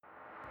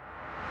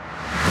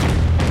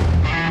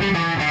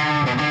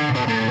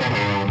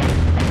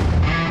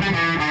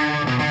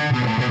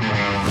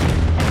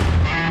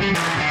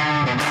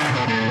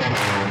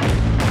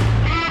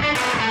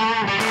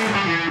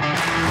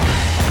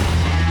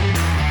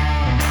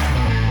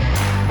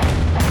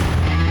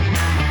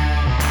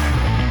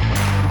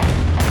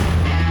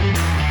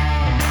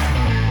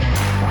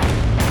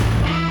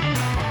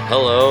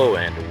Hello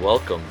and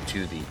welcome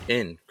to the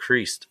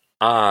Increased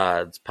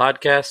Odds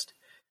podcast.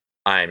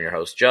 I am your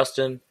host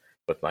Justin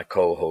with my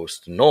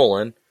co-host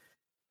Nolan,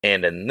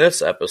 and in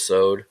this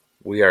episode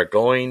we are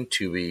going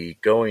to be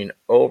going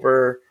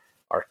over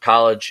our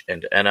college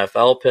and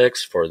NFL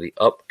picks for the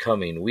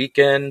upcoming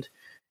weekend.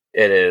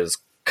 It is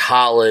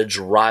college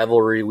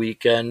rivalry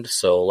weekend,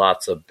 so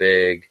lots of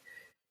big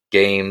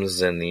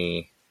games in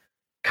the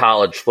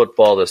college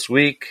football this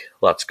week.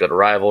 Lots of good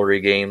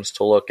rivalry games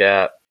to look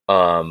at.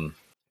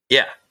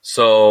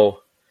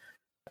 So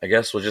I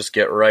guess we'll just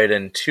get right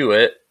into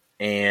it.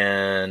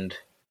 And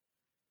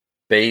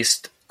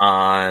based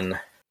on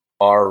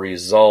our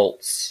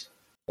results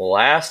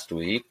last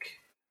week,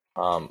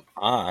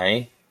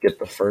 I get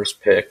the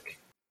first pick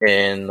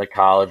in the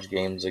college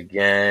games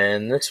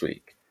again this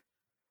week.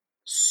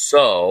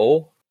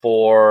 So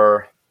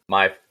for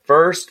my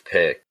first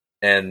pick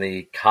in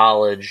the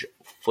college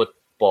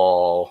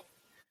football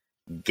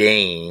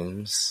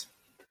games,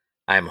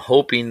 I'm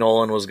hoping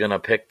Nolan was going to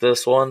pick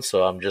this one,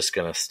 so I'm just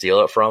going to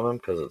steal it from him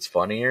because it's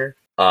funnier.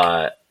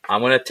 I'm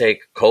going to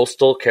take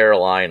Coastal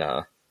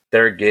Carolina.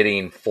 They're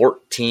getting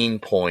 14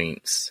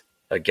 points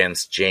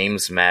against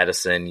James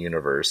Madison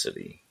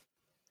University.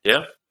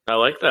 Yeah, I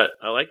like that.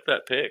 I like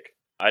that pick.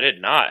 I did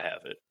not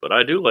have it, but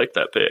I do like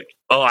that pick.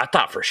 Oh, I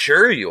thought for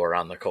sure you were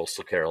on the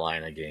Coastal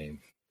Carolina game.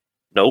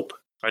 Nope.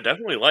 I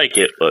definitely like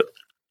it, but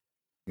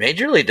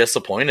Majorly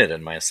disappointed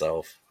in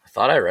myself. I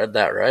thought I read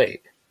that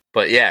right.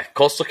 But yeah,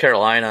 Coastal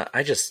Carolina,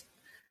 I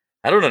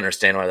don't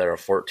understand why they're a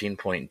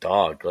 14-point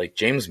dog. Like,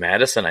 James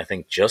Madison, I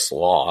think, just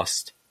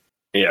lost.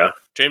 yeah,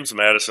 James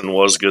Madison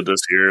was good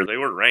this year. They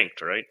were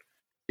ranked, right?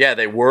 Yeah,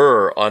 they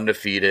were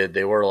undefeated.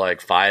 They were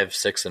like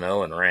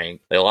 5-6-0 in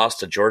rank. They lost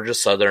to Georgia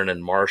Southern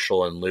and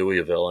Marshall and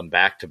Louisville in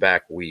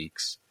back-to-back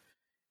weeks.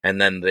 And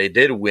then they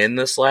did win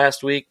this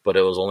last week, but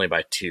it was only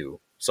by 2.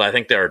 So I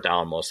think they were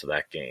down most of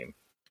that game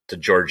to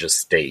Georgia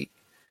State.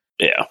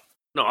 Yeah.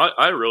 No,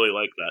 I really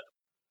like that.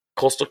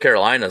 Coastal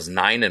Carolina's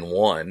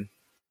 9-1,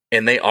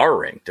 and they are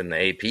ranked in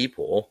the AP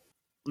poll.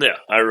 Yeah,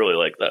 I really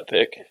like that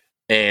pick.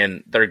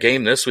 And their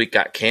game this week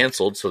got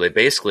canceled, so they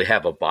basically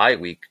have a bye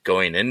week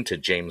going into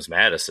James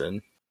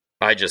Madison.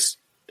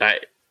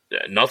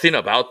 Nothing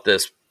about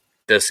this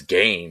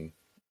game.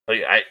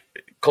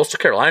 Coastal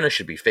Carolina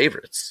should be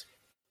favorites,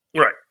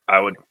 Right.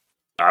 I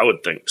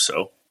would think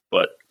so,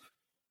 but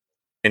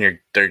and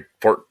they're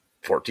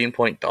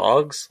 14-point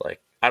dogs. Like,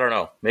 I don't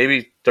know.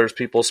 Maybe there's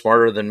people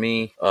smarter than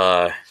me.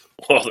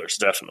 well, there's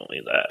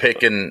definitely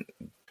that.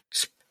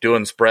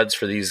 Doing spreads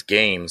for these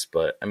games,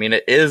 but I mean,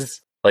 it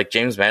is like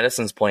James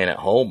Madison's playing at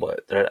home,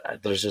 but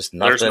there's just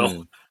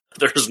nothing.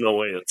 There's no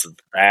way it's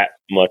that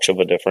much of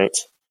a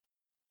difference.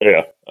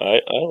 Yeah,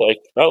 I like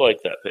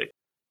that pick.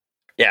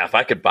 Yeah, if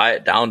I could buy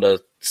it down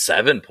to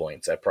 7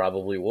 points, I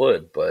probably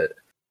would, but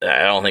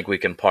I don't think we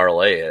can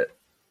parlay it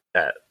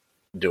at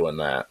doing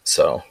that.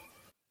 So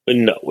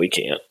No, we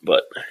can't.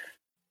 But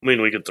I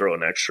mean, we could throw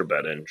an extra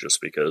bet in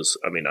just because.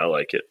 I mean, I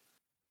like it.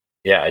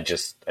 Yeah, I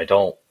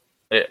don't.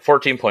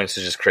 14 points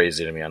is just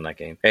crazy to me on that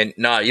game. And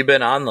you've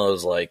been on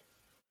those like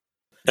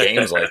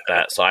games like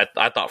that, so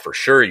I thought for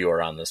sure you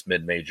were on this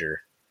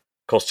mid-major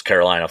Coastal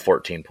Carolina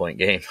 14-point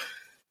game.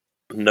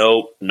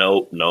 Nope.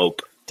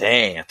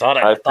 Dang, I thought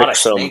I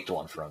snaked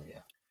one from you.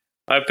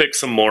 I picked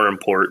some more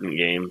important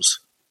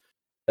games.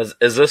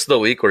 Is this the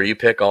week where you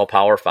pick all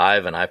Power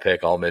 5 and I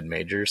pick all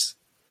mid-majors?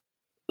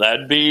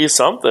 That'd be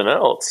something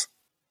else.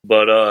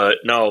 But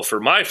no,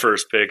 for my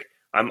first pick,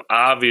 I'm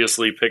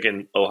obviously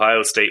picking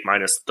Ohio State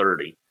minus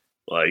 30.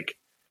 Like,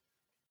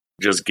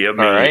 just give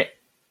me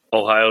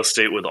Ohio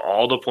State with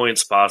all the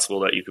points possible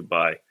that you could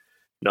buy.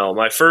 No,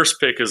 my first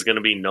pick is going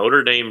to be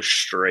Notre Dame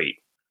straight.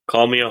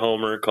 Call me a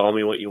homer, call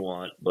me what you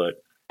want,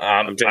 but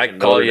I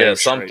call you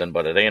something,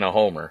 but it ain't a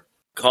homer.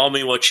 Call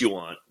me what you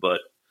want,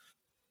 but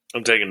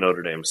I'm taking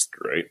Notre Dame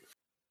straight.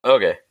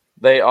 Okay.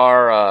 They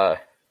are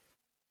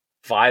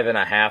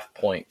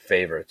 5.5-point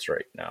favorites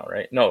right now,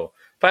 right? No,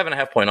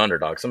 5.5-point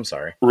underdogs. I'm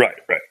sorry. Right.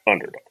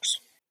 Underdogs.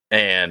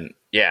 And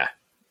yeah,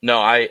 no,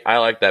 I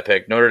like that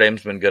pick. Notre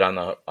Dame's been good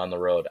on the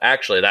road.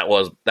 Actually, that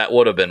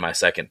would have been my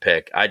second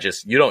pick.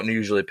 You don't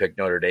usually pick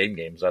Notre Dame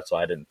games. That's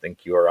why I didn't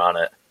think you were on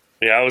it.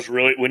 Yeah,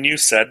 when you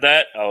said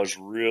that, I was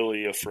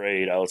really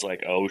afraid. I was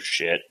like, oh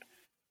shit,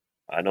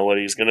 I know what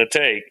he's gonna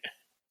take.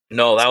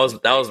 No, that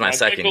was my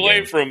second away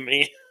game. From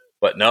me.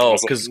 But no,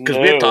 because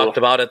we had talked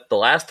about it the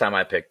last time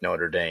I picked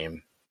Notre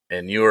Dame,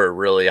 and you were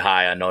really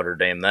high on Notre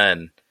Dame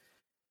then,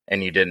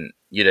 and you didn't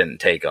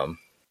take them.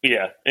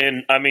 Yeah,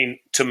 and I mean,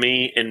 to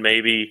me, and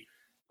maybe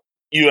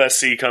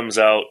USC comes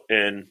out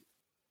and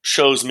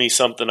shows me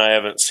something I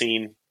haven't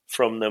seen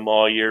from them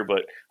all year,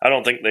 but I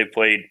don't think they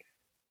played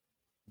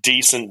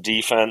decent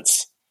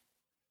defense,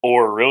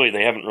 or really,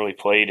 they haven't really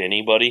played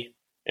anybody,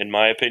 in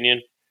my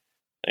opinion.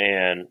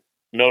 And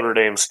Notre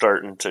Dame's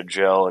starting to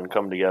gel and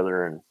come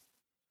together, and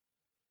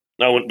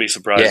I wouldn't be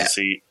surprised to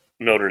see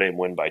Notre Dame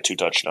win by 2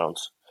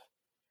 touchdowns.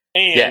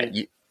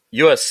 And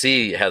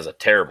USC has a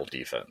terrible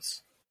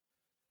defense.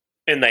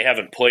 And they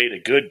haven't played a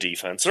good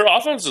defense. Their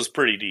offense is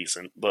pretty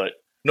decent, but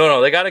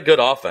No, they got a good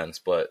offense,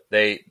 but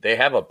they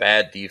have a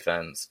bad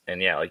defense.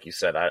 And yeah, like you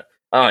said, I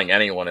don't think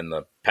anyone in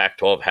the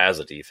Pac-12 has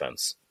a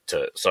defense.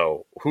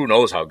 So who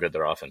knows how good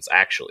their offense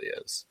actually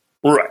is?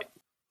 Right.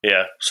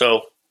 Yeah.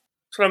 So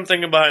that's what I'm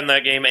thinking behind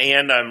that game,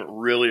 and I'm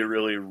really,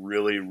 really,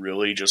 really,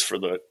 really just for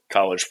the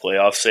college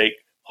playoff sake,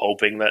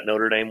 hoping that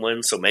Notre Dame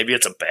wins. So maybe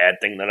it's a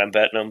bad thing that I'm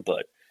betting them,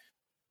 but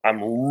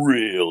I'm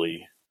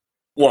really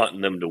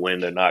wanting them to win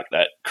to knock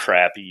that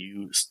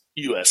crappy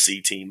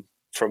USC team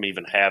from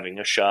even having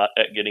a shot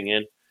at getting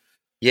in.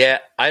 Yeah,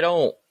 I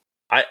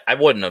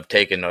wouldn't have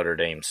taken Notre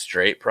Dame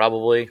straight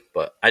probably,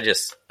 but I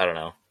don't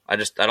know. I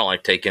don't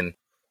like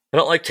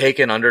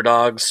taking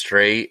underdogs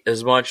straight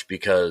as much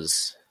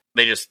because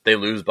they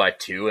lose by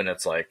 2 and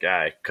it's like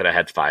I could have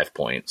had 5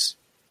 points.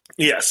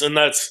 Yes, and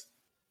that's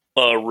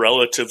a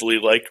relatively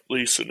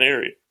likely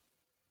scenario.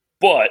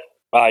 But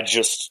I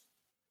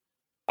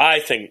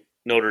think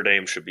Notre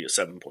Dame should be a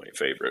 7-point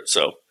favorite.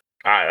 So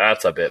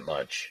That's a bit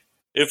much.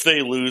 if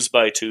they lose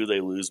by 2, they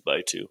lose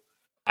by 2.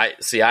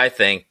 I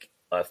think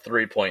a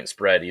 3-point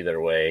spread either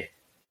way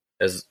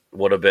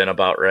would have been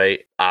about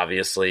right.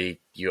 Obviously,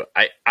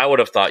 I would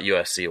have thought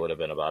USC would have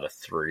been about a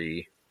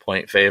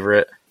 3-point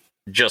favorite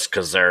just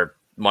because they're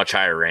much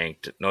higher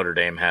ranked. Notre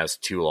Dame has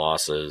 2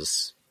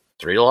 losses.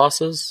 3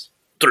 losses?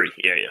 3,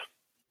 yeah.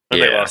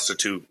 And they lost to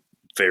 2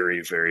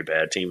 very, very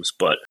bad teams,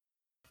 but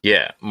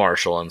yeah,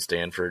 Marshall and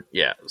Stanford.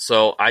 Yeah,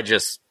 so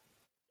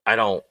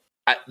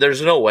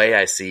there's no way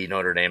I see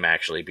Notre Dame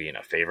actually being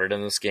a favorite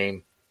in this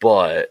game,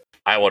 but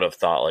I would have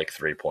thought like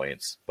 3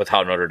 points with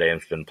how Notre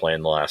Dame's been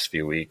playing the last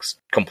few weeks,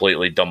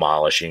 completely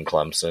demolishing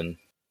Clemson.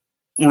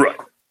 Right.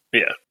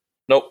 Yeah.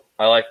 Nope,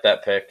 I like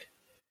that pick.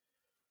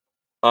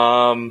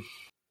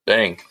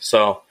 Dang.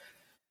 So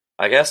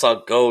I guess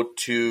I'll go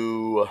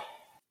to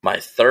my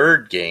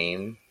third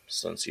game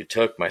since you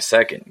took my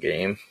second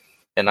game,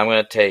 and I'm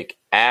going to take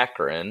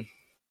Akron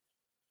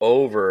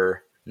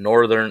over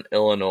Northern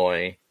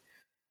Illinois.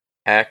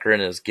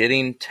 Akron is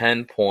getting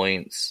 10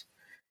 points,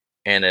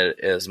 and it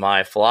is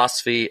my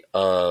philosophy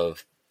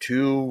of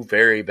 2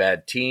 very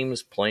bad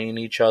teams playing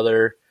each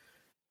other.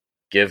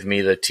 Give me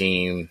the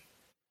team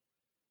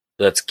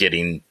that's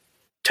getting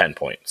 10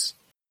 points.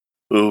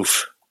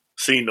 Oof.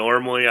 See,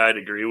 normally I'd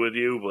agree with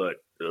you,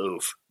 but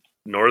oof.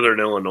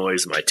 Northern Illinois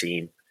is my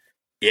team.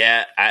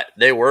 Yeah,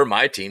 they were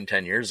my team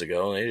 10 years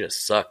ago, and they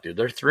just suck, dude.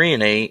 They're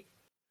 3-8.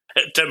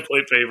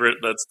 10-point favorite,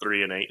 that's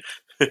 3-8.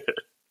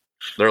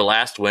 Their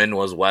last win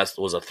was a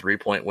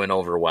 3-point win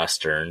over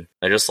Western.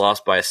 They just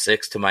lost by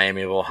 6 to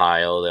Miami of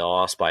Ohio. They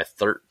lost by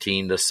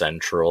 13 to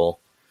Central.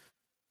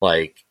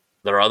 Like,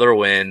 their other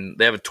win,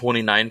 they have a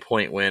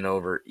 29-point win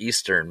over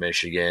Eastern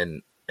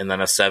Michigan, and then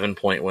a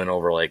 7-point win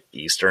over, like,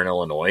 Eastern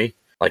Illinois.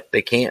 Like,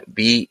 they can't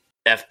beat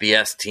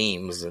FBS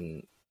teams,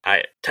 and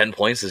 10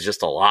 points is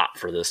just a lot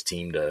for this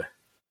team to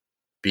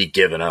be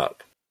given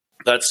up.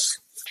 That's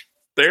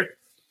fair.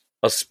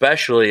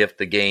 Especially if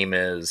the game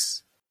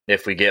is,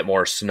 if we get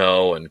more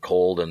snow and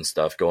cold and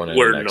stuff going into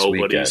where next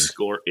nobody's weekend.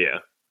 scoring. Yeah.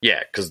 Yeah,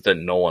 because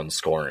then no one's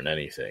scoring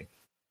anything.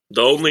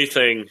 The only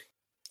thing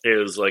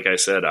is, like I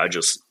said,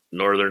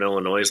 Northern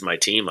Illinois is my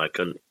team. I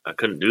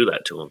couldn't do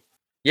that to them.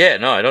 Yeah,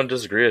 no, I don't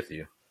disagree with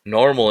you.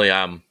 Normally,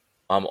 I'm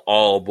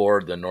all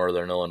aboard the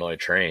Northern Illinois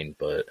train,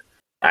 but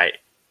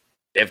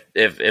if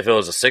it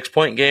was a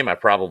 6-point game, I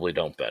probably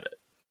don't bet it.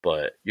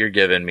 But you're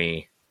giving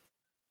me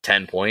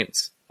 10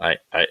 points.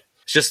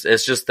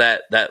 It's just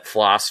that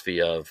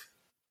philosophy of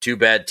 2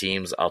 bad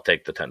teams. I'll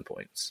take the 10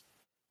 points.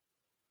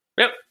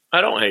 Yep,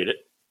 I don't hate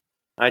it.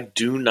 I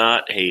do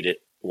not hate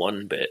it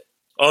one bit.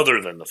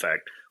 Other than the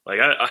fact, like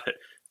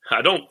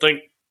I don't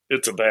think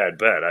it's a bad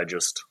bet.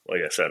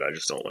 Like I said, I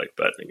just don't like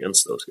betting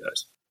against those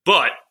guys.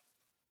 But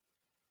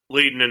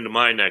leading into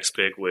my next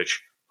pick,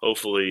 which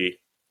hopefully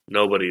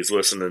nobody's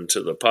listening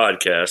to the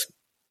podcast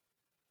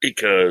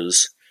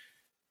because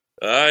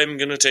I'm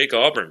going to take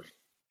Auburn.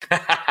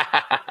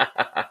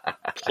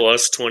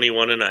 Plus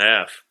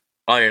 21.5.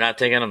 Oh, you're not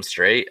taking them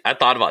straight? I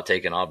thought about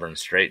taking Auburn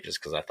straight just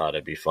because I thought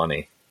it'd be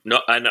funny. No,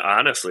 and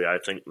honestly, I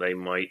think they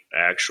might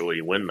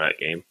actually win that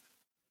game.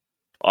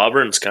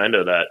 Auburn's kind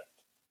of that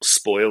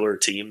spoiler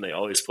team. They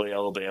always play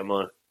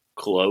Alabama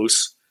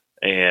close,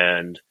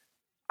 and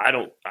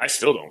I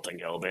still don't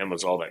think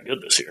Alabama's all that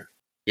good this year.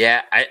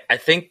 Yeah, I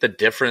think the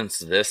difference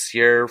this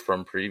year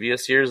from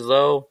previous years,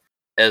 though,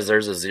 is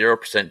there's a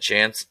 0%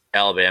 chance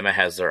Alabama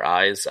has their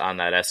eyes on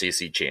that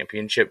SEC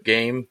championship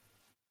game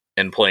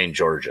and playing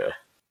Georgia.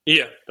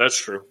 Yeah, that's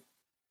true.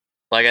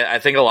 Like, I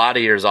think a lot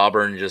of years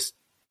Auburn just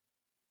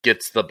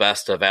gets the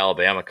best of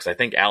Alabama because I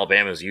think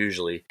Alabama's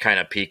usually kind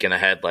of peeking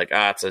ahead like,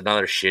 it's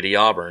another shitty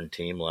Auburn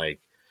team. Like,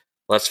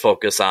 let's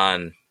focus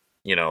on,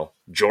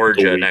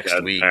 Georgia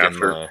next week in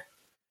the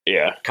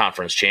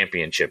conference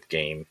championship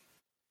game.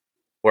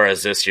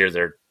 Whereas this year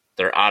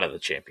they're out of the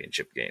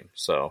championship game.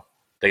 So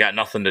they got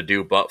nothing to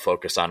do but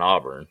focus on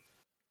Auburn.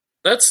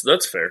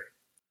 That's fair.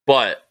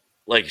 But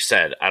like you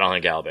said, I don't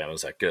think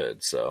Alabama's that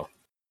good, so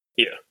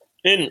yeah.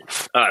 And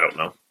I don't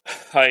know.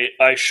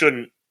 I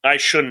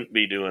shouldn't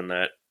be doing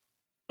that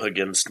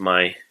against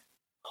my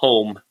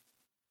home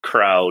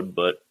crowd,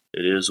 but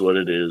it is what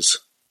it is.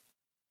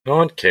 No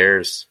one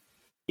cares.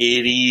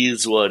 It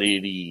is what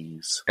it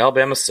is.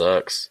 Alabama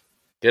sucks.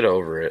 Get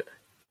over it.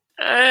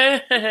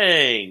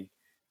 Hey,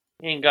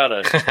 you ain't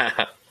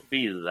gotta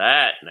be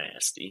that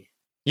nasty.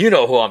 You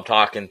know who I'm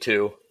talking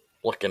to.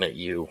 Looking at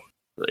you.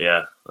 But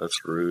yeah,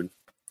 that's rude.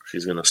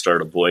 She's gonna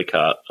start a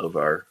boycott of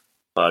our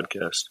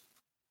podcast.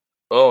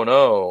 Oh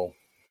no.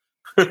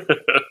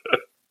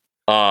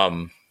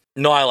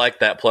 No, I like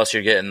that. Plus,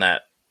 you're getting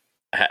that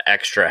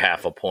extra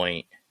half a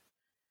point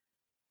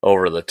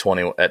over the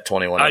 20 at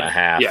 21 and a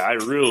half. Yeah, I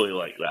really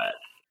like that.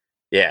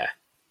 Yeah.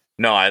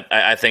 No,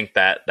 I think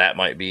that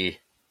might be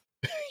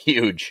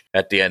huge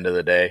at the end of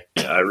the day.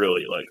 Yeah, I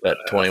really like that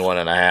 21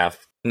 and a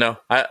half. No,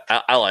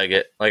 I like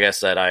it. Like I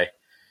said, I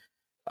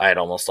had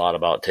almost thought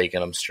about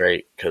taking them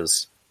straight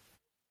because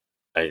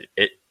I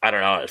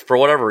don't know. For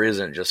whatever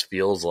reason, it just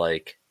feels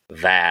like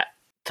that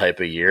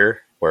type of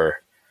year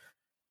where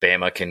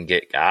Bama can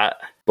get got,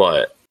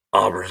 but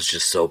Auburn's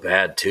just so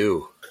bad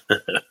too.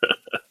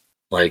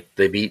 Like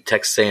they beat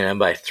Texas A&M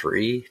by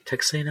 3.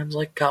 Texas A&M's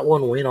like got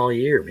one win all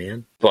year,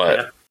 man.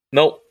 But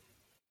nope,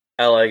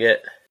 I like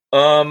it.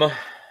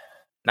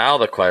 Now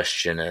the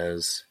question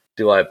is,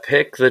 do I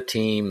pick the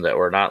team that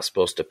we're not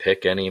supposed to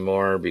pick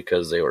anymore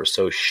because they were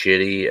so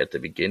shitty at the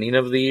beginning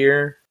of the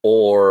year,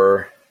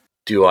 or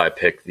do I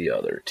pick the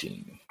other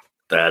team?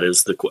 That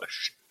is the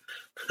question.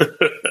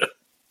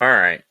 All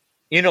right.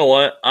 You know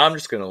what? I'm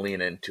just going to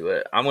lean into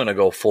it. I'm going to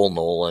go full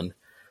Nolan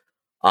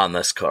on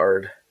this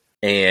card.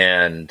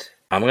 And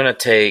I'm going to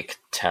take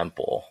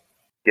Temple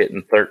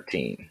getting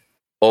 13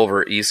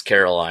 over East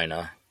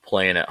Carolina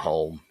playing at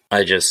home.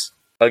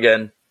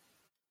 Again,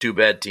 2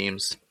 bad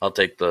teams. I'll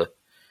take the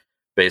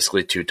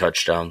basically 2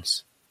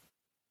 touchdowns.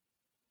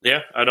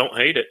 Yeah, I don't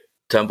hate it.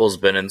 Temple's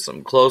been in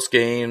some close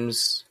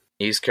games.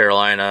 East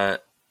Carolina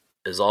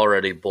is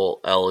already bowl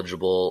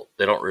eligible.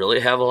 They don't really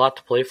have a lot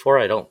to play for,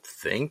 I don't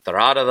think. They're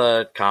out of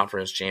the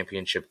conference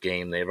championship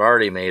game. They've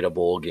already made a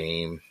bowl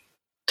game.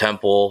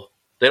 Temple,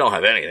 they don't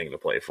have anything to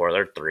play for.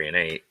 They're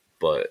 3-8,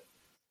 but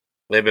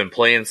they've been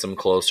playing some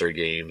closer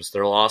games.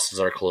 Their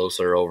losses are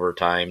closer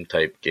overtime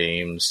type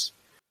games.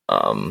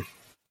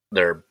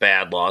 Their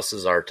bad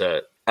losses are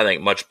to, I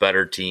think, much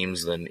better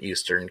teams than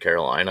Eastern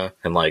Carolina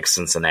and like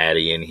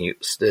Cincinnati and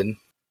Houston.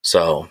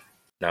 So,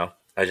 no,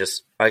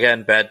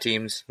 again, bad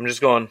teams. I'm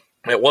just going.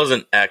 It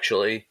wasn't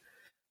actually.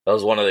 That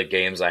was one of the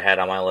games I had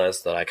on my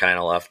list that I kind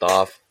of left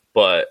off.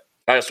 But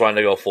I just wanted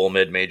to go full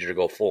mid-major to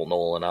go full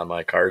Nolan on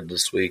my card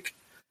this week.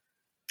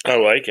 I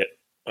like it.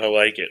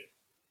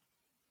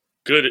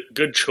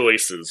 Good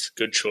choices.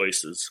 Good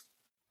choices.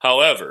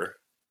 However,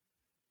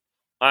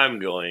 I'm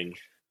going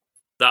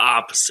the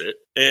opposite.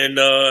 And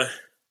I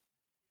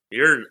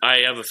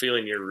have a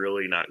feeling you're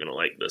really not going to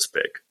like this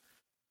pick.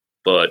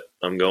 But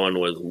I'm going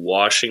with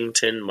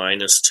Washington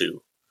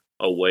 -2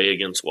 away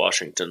against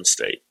Washington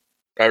State.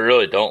 I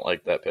really don't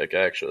like that pick,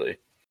 actually.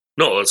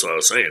 No, that's what I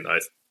was saying. I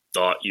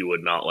thought you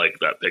would not like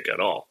that pick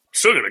at all.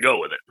 Still going to go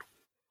with it.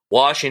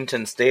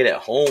 Washington State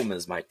at home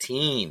is my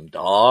team,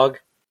 dog.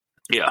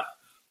 Yeah.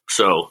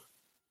 So,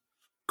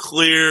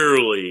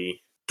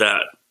 clearly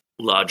that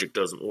logic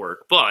doesn't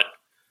work. But,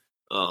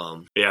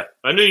 yeah,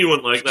 I knew you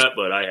wouldn't like that,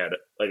 but I had it.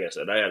 Like I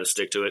said, I had to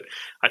stick to it.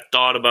 I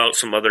thought about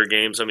some other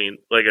games. I mean,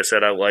 like I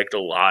said, I liked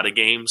a lot of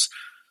games.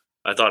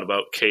 I thought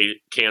about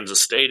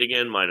Kansas State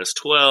again,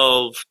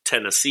 -12,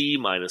 Tennessee,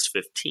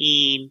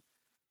 -15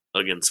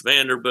 against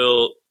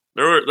Vanderbilt.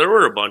 There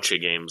were a bunch of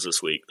games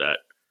this week that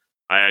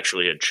I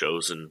actually had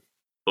chosen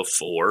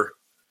before.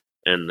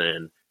 And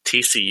then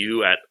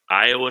TCU at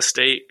Iowa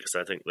State, because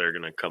I think they're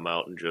going to come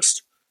out and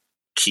just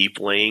keep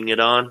laying it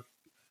on.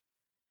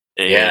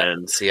 And yeah,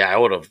 see, I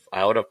would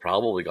have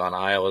probably gone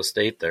Iowa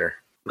State there.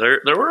 There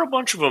were a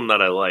bunch of them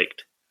that I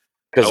liked.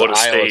 Because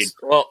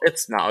well,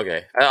 it's not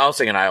okay. I was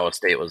thinking Iowa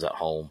State was at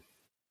home.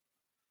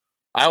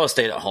 Iowa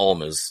State at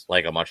home is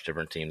like a much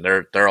different team.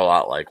 They're a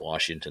lot like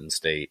Washington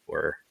State,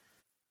 where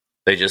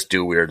they just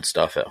do weird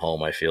stuff at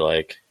home, I feel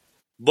like.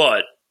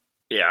 But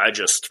yeah,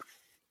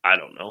 I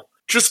don't know.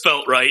 Just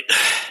felt right.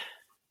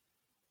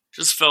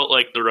 Just felt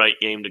like the right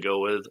game to go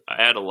with.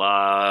 I had a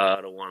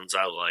lot of ones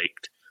I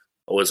liked.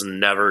 I was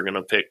never going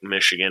to pick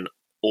Michigan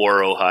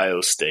or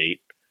Ohio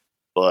State,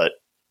 but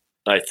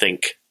I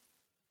think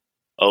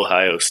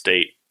Ohio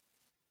State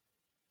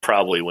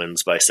probably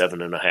wins by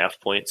 7.5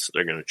 points.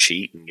 They're going to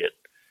cheat and get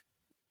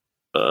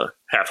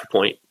half a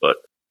point, but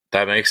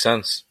that makes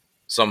sense.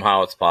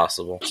 Somehow it's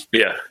possible.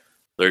 Yeah,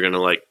 they're going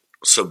to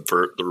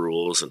subvert the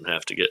rules and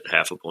have to get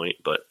half a point,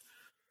 but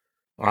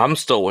I'm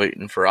still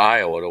waiting for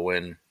Iowa to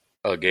win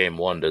a game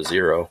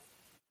 1-0.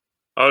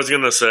 I was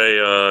going to say,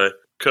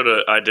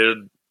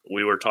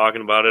 we were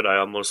talking about it. I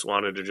almost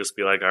wanted to just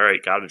be like, all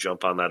right, got to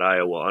jump on that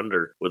Iowa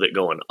under with it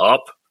going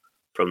up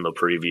from the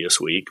previous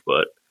week,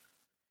 but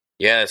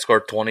yeah, it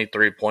scored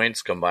 23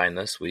 points combined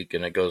this week,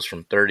 and it goes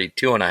from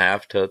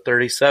 32.5 to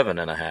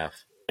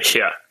 37.5.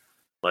 Yeah,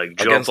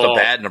 against a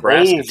bad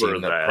Nebraska team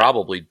that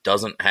probably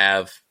doesn't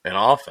have an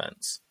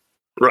offense.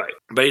 Right.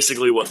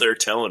 Basically, what they're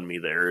telling me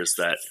there is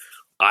that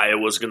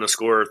Iowa's going to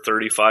score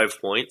 35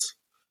 points.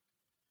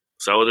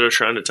 Is that what they're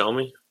trying to tell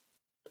me?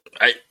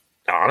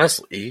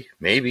 Honestly,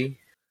 maybe.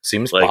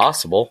 Seems Like,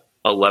 possible.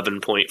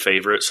 11-point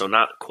favorite, so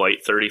not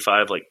quite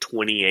 35, like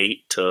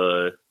 28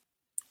 to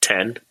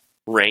 10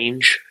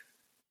 range.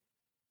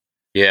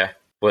 Yeah,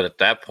 but at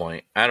that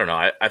point, I don't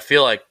know. I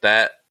feel like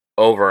that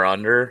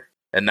over-under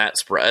and that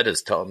spread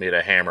is telling me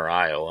to hammer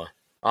Iowa,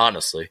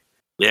 honestly.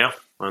 Yeah,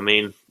 I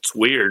mean, it's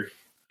weird.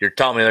 You're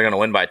telling me they're going to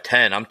win by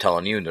 10. I'm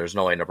telling you there's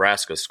no way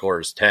Nebraska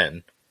scores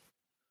 10.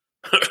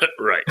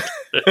 Right.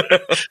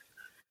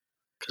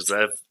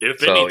 Because if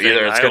So anything,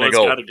 either it's Iowa's gonna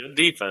go- got a good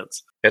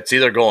defense. It's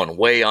either going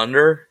way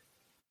under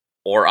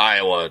or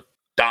Iowa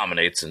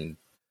dominates and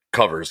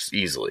covers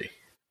easily.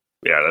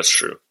 Yeah, that's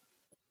true.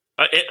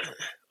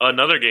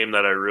 Another game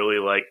that I really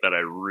like that I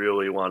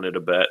really wanted to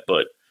bet,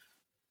 but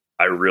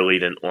I really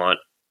didn't want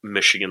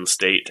Michigan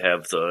State to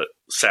have the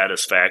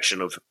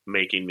satisfaction of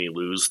making me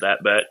lose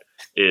that bet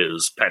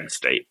is Penn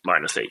State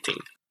minus 18.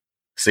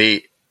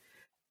 See,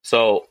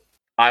 so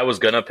I was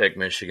going to pick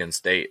Michigan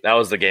State. That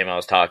was the game I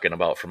was talking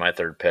about for my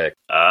third pick.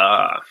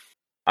 I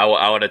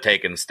would have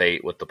taken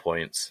State with the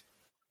points.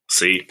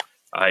 See,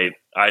 I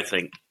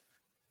think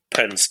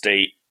Penn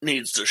State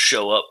needs to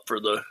show up for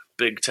the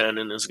Big Ten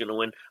and is going to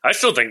win. I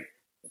still think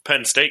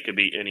Penn State could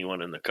beat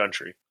anyone in the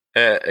country.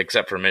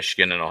 Except for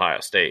Michigan and Ohio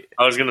State.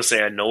 I was going to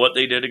say, I know what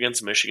they did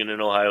against Michigan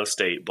and Ohio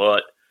State,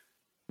 but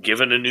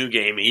given a new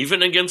game,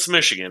 even against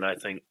Michigan, I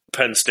think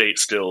Penn State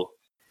still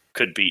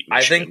could beat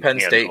Michigan. I think Penn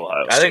State.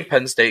 Ohio State. I think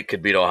Penn State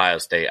could beat Ohio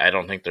State. I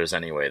don't think there's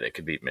any way they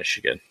could beat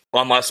Michigan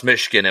unless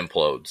Michigan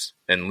implodes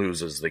and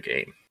loses the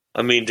game.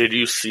 I mean, did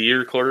you see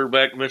your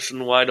quarterback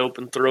missing wide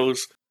open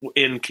throws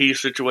in key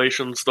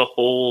situations the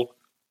whole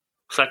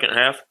second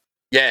half?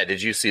 Yeah,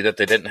 did you see that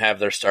they didn't have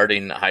their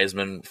starting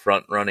Heisman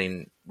front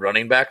running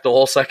back the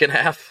whole second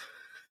half?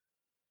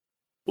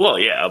 Well,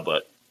 yeah,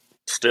 but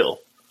still.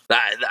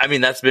 I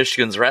mean, that's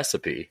Michigan's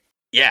recipe.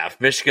 Yeah, if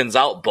Michigan's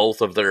out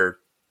both of their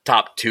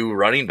top two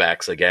running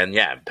backs again,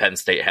 yeah, Penn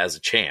State has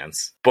a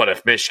chance. But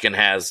if Michigan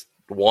has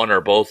one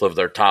or both of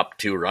their top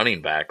two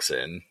running backs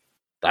in,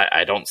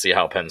 I don't see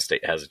how Penn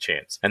State has a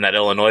chance. And that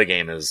Illinois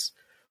game is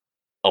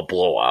a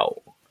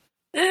blowout.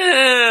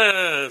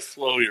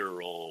 Slow your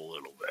roll a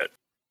little bit.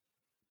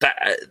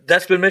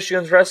 That's been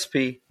Michigan's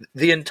recipe.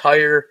 The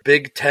entire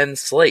Big Ten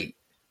slate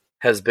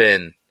has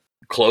been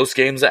close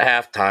games at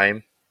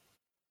halftime,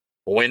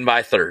 win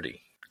by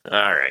 30.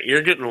 All right,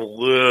 you're getting a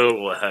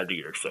little ahead of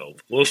yourself.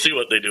 We'll see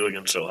what they do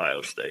against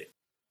Ohio State.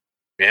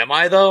 Am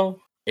I, though?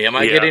 Am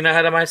I Yeah. getting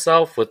ahead of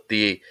myself with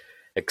the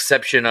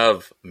exception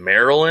of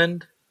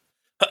Maryland?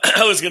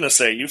 I was going to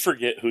say, you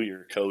forget who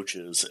your coach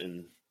is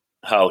and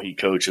how he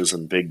coaches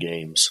in big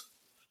games.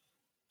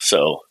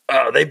 So,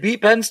 They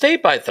beat Penn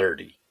State by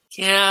 30.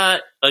 yeah,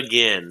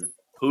 again,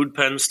 who'd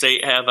Penn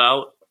State have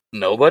out?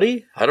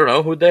 Nobody? I don't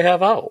know. Who'd they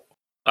have out?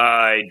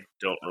 I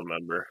don't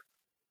remember.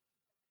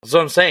 That's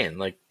what I'm saying.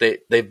 Like,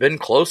 they've been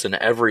close in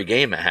every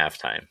game at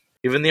halftime.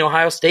 Even the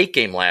Ohio State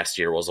game last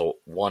year was a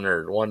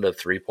 1 to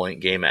 3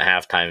 point game at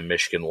halftime, and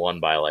Michigan won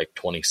by like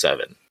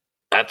 27.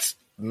 That's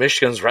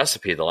Michigan's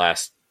recipe the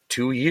last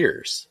 2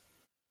 years.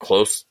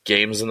 Close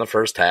games in the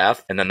first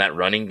half, and then that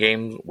running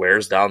game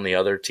wears down the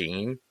other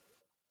team,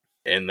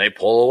 and they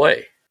pull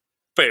away.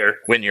 Fair.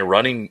 When you're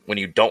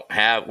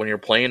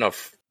playing a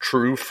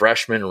true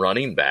freshman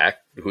running back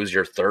who's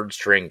your third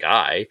string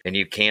guy, and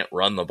you can't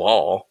run the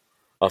ball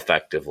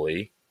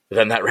effectively,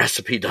 then that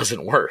recipe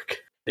doesn't work.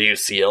 You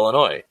see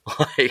Illinois.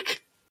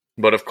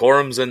 But if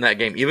Corum's in that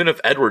game, even if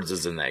Edwards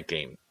is in that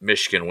game,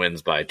 Michigan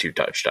wins by 2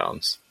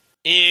 touchdowns.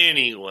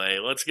 Anyway,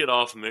 let's get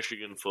off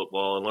Michigan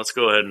football and let's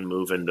go ahead and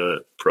move into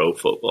pro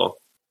football.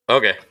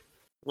 Okay.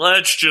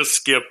 Let's just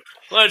skip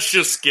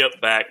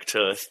back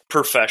to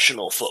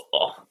professional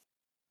football.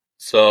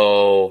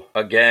 So,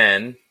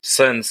 again,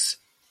 since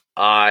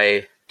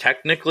I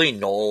technically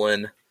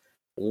Nolan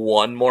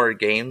won more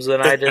games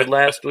than I did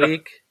last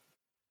week,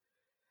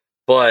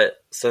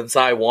 but since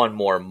I won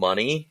more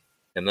money,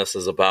 and this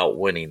is about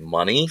winning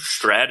money,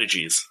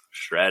 Strategies.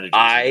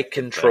 I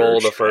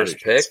control the first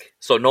pick.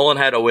 So Nolan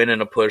had a win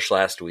and a push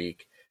last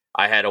week.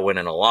 I had a win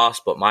and a loss,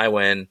 but my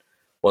win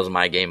was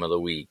my game of the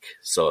week.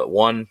 So it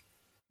won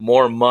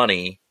more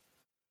money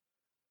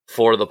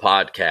for the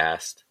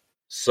podcast.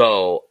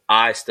 So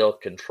I still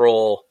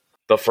control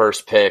the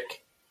first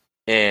pick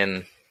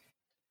in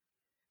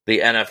the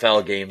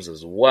NFL games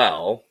as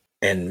well.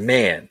 And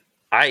man,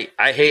 I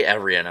hate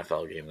every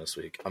NFL game this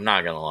week. I'm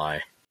not going to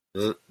lie.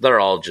 They're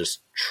all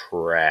just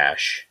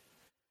trash.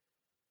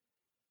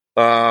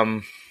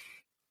 Normally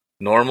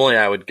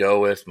I would go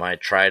with my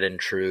tried and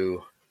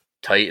true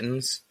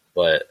Titans,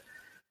 but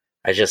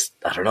I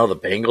don't know. The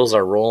Bengals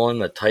are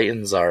rolling.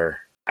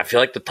 I feel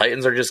like the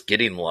Titans are just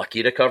getting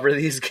lucky to cover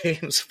these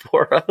games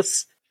for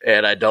us,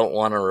 and I don't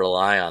want to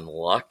rely on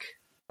luck,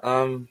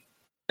 in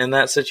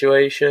that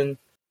situation.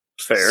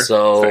 Fair.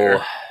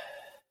 So,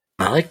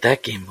 I like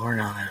that game more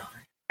now.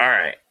 All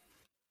right.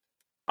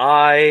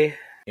 I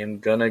am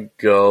going to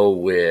go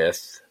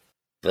with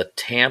the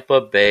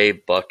Tampa Bay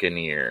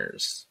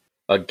Buccaneers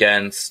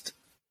against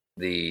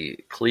the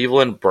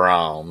Cleveland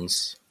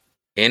Browns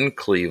in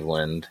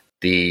Cleveland.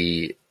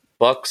 The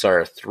Bucks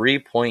are a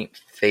 3-point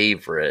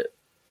favorite,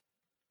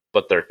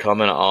 but they're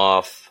coming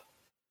off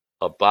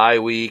a bye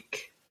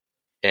week,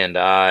 and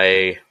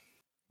I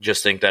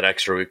just think that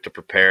extra week to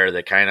prepare,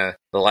 the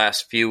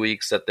last few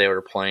weeks that they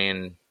were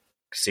playing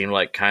seemed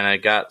like kind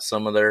of got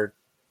some of their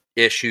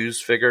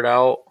issues figured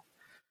out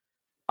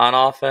on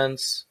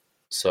offense.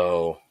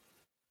 So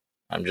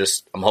I'm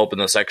hoping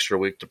this extra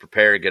week to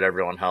prepare, get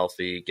everyone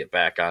healthy, get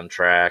back on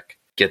track,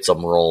 get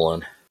them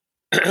rolling.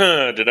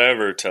 Did I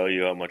ever tell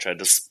you how much I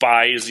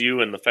despise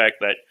you and the fact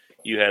that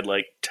you had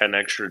like $10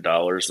 extra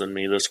than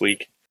me this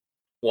week?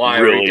 Why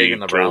really are you taking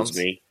the Browns?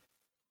 Me.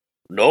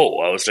 No,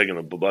 I was taking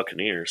the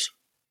Buccaneers.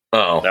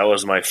 Oh. That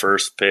was my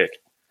first pick.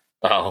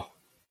 Oh.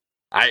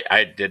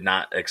 I did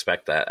not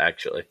expect that,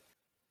 actually.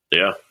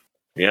 Yeah.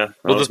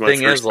 Well, the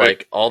thing is,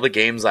 like, all the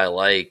games I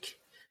like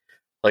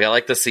the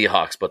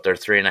Seahawks, but they're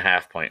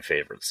 3.5-point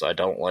favorites, so I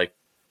don't like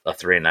a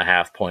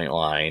 3.5-point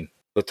line.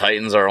 The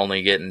Titans are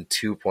only getting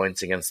 2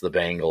 points against the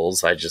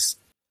Bengals. I just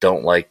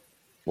don't like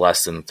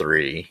less than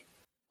 3.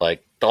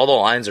 Like, all the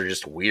lines are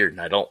just weird,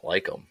 and I don't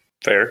like them.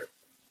 Fair.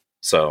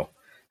 So,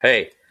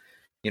 hey,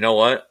 you know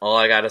what? All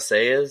I gotta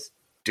say is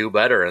do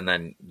better, and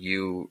then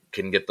you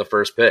can get the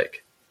first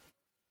pick.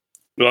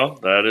 Well,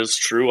 that is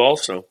true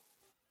also.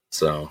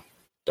 So,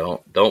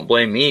 don't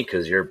blame me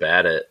because you're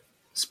bad at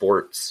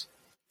sports.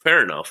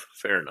 Fair enough.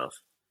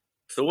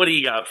 So what do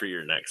you got for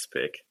your next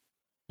pick?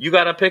 You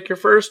gotta pick your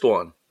first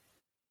one.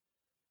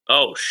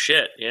 Oh,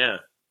 shit, yeah.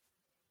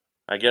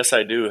 I guess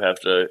I do have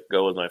to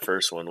go with my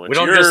first one. We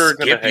don't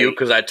just skip you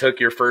because I took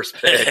your first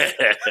pick.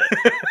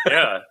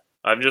 Yeah,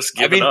 I'm just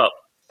giving up.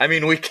 I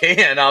mean, we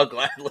can. I'll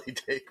gladly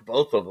take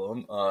both of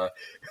them.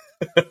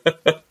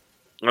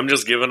 I'm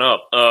just giving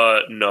up.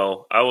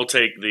 No, I will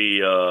take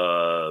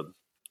the...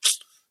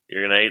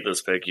 you're going to hate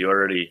this pick. You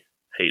already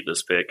hate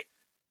this pick.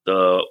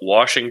 The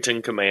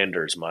Washington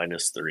Commanders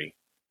 -3.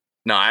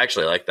 No, I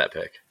actually like that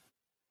pick.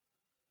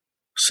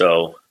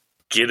 So,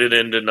 get it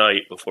in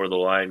tonight before the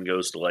line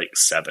goes to like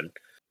 7,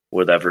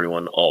 with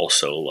everyone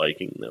also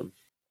liking them.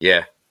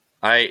 Yeah.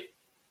 I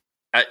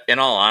in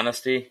all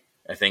honesty,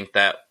 I think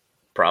that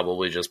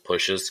probably just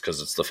pushes because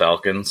it's the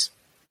Falcons.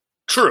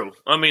 True.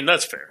 I mean,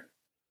 that's fair.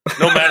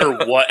 No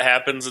matter what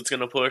happens, it's going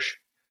to push.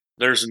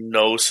 There's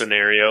no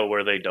scenario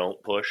where they don't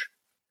push.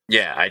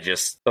 Yeah,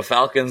 the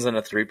Falcons in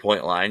a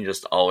 3-point line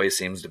just always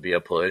seems to be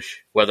a push.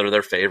 Whether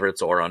they're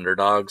favorites or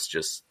underdogs,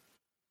 just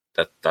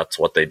that's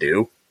what they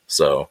do.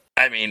 So,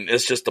 I mean,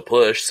 it's just a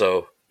push,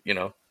 so,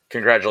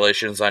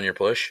 congratulations on your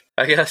push,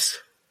 I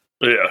guess.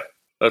 Yeah,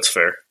 that's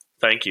fair.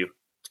 Thank you.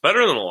 It's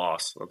better than a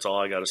loss. That's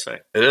all I got to say.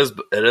 It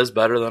is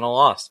better than a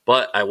loss.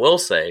 But I will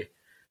say,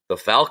 the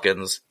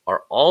Falcons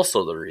are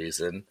also the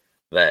reason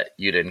that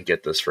you didn't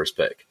get this first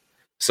pick.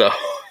 So,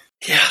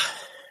 yeah.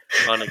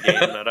 On a game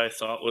that I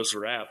thought was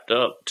wrapped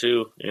up,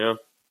 too. Yeah.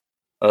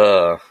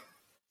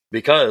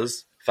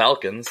 Because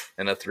Falcons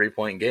in a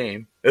 3-point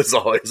game is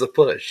always a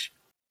push.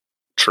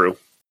 True.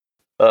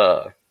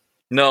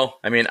 No,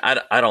 I mean,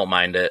 I don't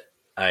mind it.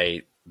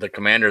 The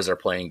Commanders are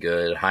playing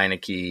good.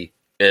 Heineke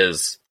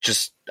is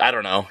just, I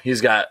don't know.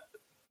 He's got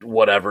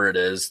whatever it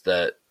is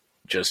that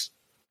just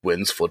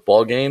wins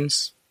football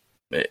games.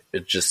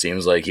 It just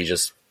seems like he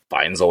just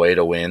finds a way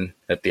to win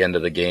at the end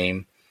of the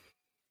game.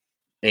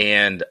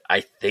 And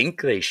I think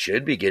they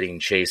should be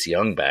getting Chase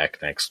Young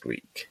back next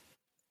week.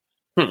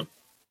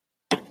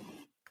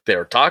 They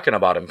were talking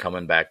about him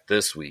coming back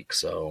this week,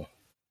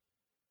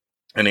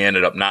 and he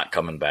ended up not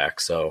coming back.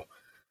 So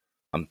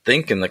I'm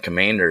thinking the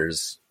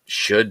Commanders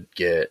should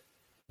get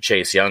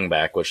Chase Young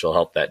back, which will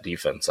help that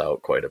defense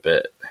out quite a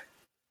bit.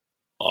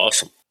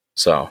 Awesome.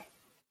 So,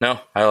 no,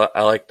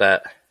 I like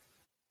that.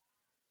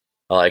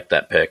 I like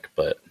that pick,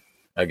 but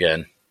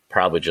again,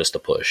 probably just a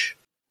push.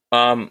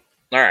 All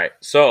right,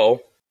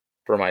 so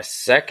for my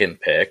second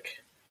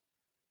pick,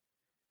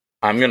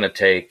 I'm going to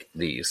take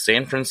the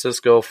San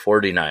Francisco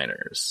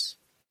 49ers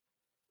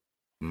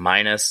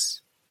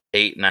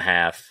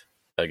 -8.5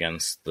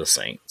 against the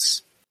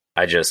Saints.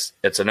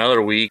 It's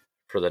another week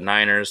for the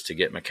Niners to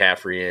get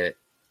McCaffrey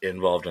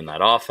involved in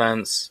that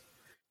offense.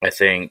 I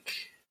think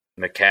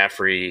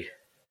McCaffrey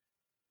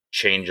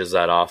changes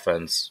that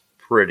offense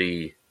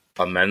pretty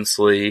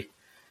immensely,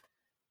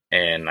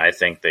 and I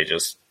think they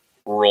just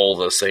roll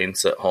the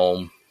Saints at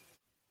home.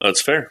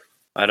 That's fair.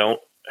 I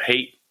don't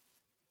hate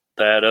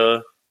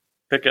that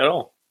pick at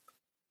all.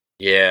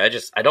 Yeah,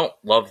 I don't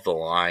love the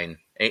line.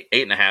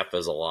 8.5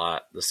 is a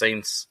lot. The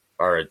Saints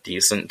are a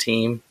decent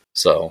team,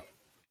 so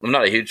I'm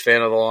not a huge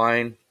fan of the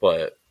line,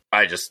 but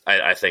I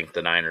think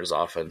the Niners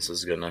offense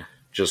is gonna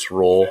just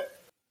roll.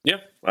 Yeah,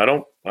 I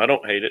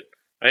don't hate it.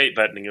 I hate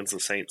betting against the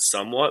Saints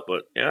somewhat,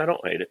 but yeah, I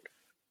don't hate it.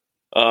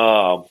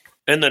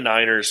 And the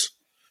Niners,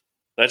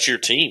 that's your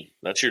team.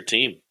 That's your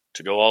team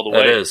to go all the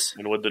way. It is.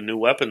 And with the new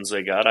weapons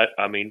they got,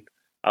 I mean,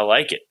 I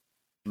like it.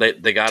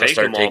 They got to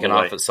start taking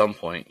off at some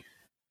point.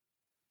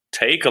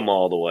 Take them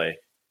all the way.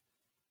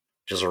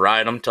 Just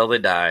ride them till they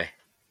die.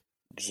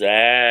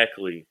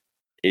 Exactly.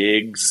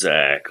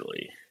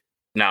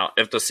 Now,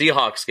 if the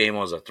Seahawks game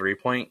was a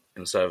 3-point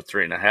instead of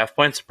 3.5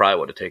 points, I probably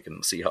would have taken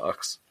the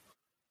Seahawks.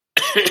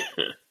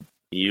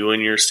 You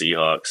and your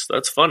Seahawks.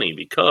 That's funny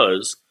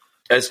because...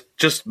 It's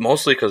just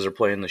mostly because they're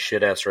playing the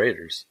shit-ass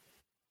Raiders.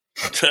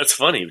 That's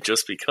funny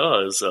just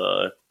because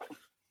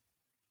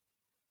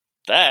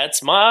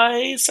that's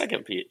my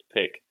second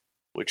pick,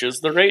 which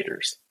is the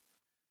Raiders.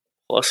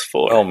 +4.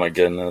 Oh, my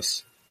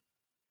goodness.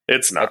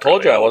 It's not. I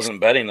told you I wasn't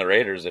betting the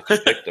Raiders if you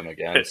picked them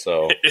again,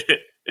 so...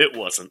 It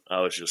wasn't. I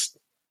was just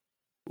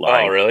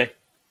lying. Oh, really?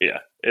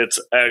 Yeah. It's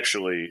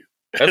actually...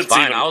 That's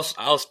fine. I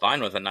was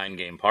fine with a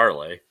 9-game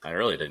parlay. I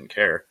really didn't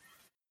care.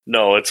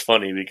 No, it's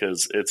funny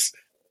because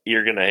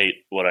you're going to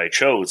hate what I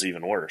chose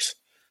even worse.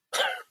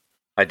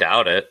 I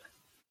doubt it.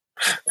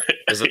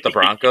 Is it the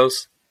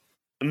Broncos?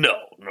 No.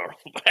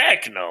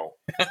 Heck no.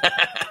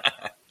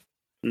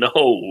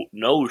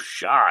 No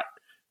shot.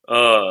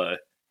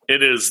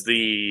 It is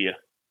the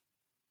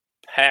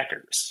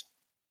Packers.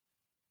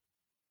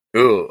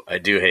 Ooh, I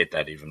do hate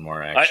that even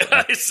more, actually.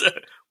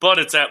 But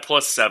it's at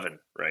 +7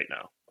 right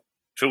now.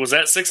 If it was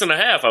at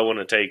 6.5, I wouldn't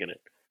have taken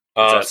it.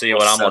 Oh, see,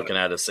 what I'm +7. looking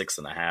at is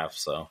 6.5,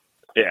 so...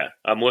 Yeah,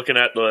 I'm looking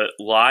at the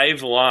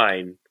live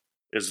line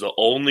is the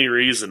only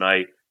reason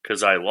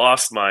because I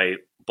lost my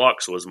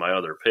Bucks was my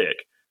other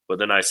pick, but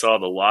then I saw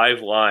the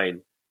live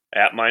line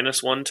at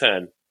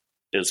 -110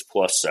 is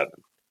 +7.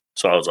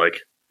 So I was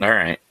like, all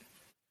right.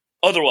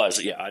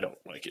 Otherwise, yeah, I don't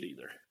like it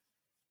either.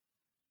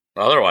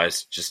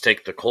 Otherwise, just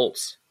take the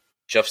Colts.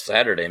 Jeff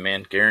Saturday,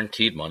 man,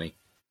 guaranteed money.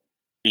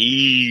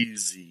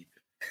 Easy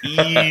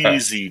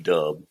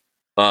dub.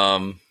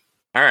 All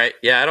right,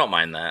 yeah, I don't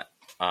mind that.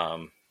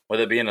 With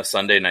it being a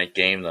Sunday night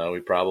game, though, we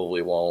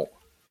probably won't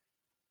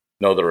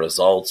know the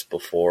results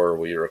before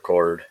we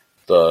record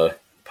the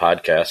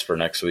podcast for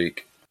next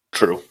week.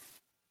 True.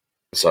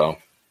 So,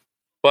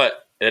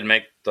 but it'd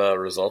make the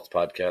results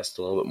podcast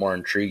a little bit more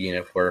intriguing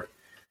if we're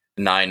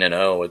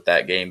 9-0 with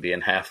that game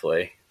being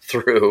halfway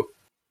through.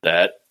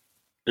 That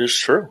is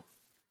true.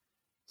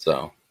 So,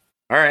 all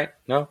right.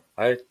 No,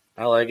 I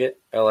like it.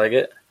 I like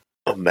it.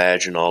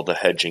 Imagine all the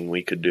hedging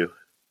we could do.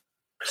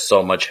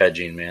 So much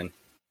hedging, man.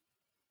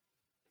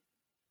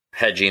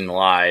 Hedging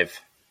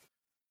live.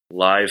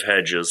 Live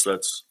hedges.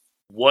 That's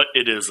what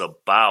it is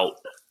about.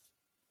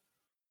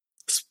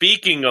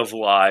 Speaking of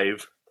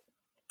live,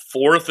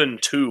 4th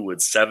and 2 with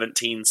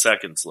 17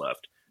 seconds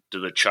left. Do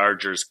the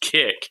Chargers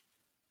kick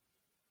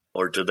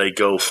or do they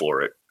go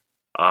for it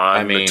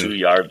on the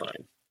 2-yard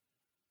line?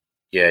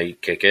 Yeah, you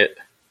kick it.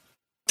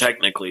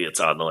 Technically,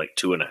 it's on the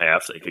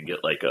 2.5. They could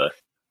get like a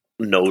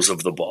nose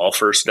of the ball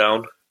first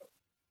down.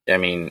 I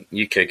mean,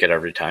 you kick it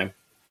every time.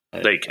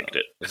 They kicked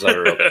it. Was that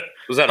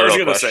a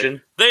real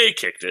question? They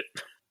kicked it,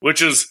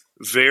 which is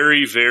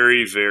very,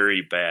 very,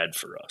 very bad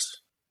for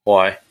us.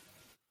 Why?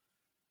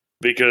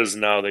 Because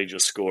now they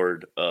just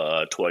scored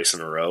twice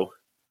in a row,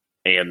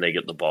 and they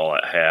get the ball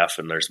at half,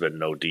 and there's been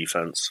no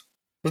defense.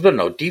 There's been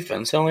no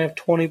defense. They only have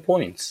 20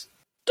 points.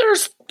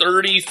 There's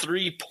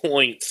 33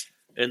 points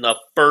in the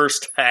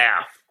first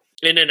half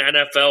in an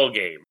NFL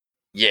game.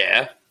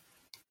 Yeah.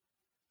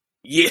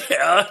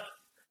 Yeah.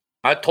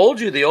 I told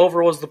you the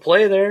over was the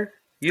play there.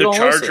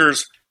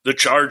 The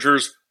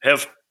Chargers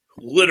have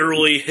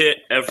literally hit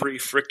every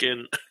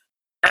freaking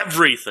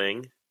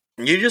everything.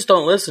 You just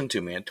don't listen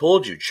to me. I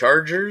told you,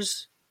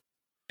 Chargers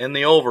and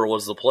the over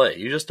was the play.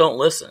 You just don't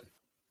listen.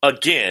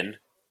 Again,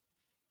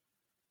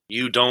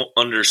 you don't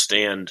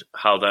understand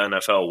how the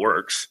NFL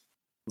works.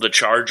 The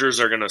Chargers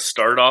are going to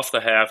start off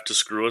the half to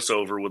screw us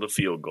over with a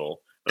field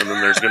goal, and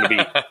then there's going to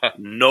be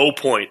no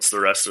points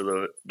the rest of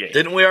the game.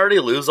 Didn't we already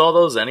lose all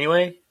those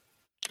anyway?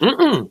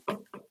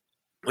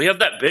 We have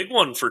that big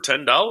one for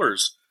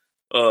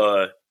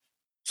 $10.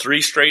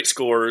 3 straight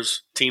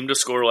scores, team to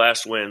score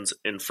last wins,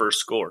 and first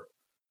score.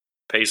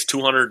 Pays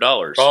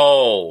 $200.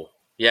 Oh,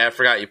 yeah, I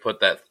forgot you put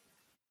that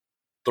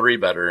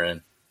 3-better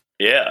in.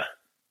 Yeah.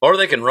 Or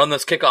they can run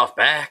this kickoff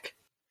back.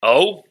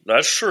 Oh,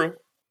 that's true.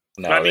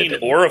 No,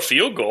 or a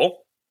field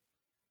goal.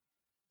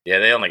 Yeah,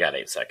 they only got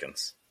 8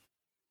 seconds.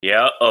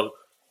 Yeah, a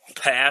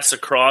pass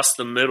across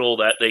the middle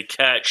that they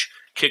catch,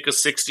 kick a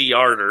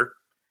 60-yarder.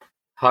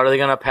 How are they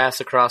going to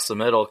pass across the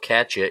middle,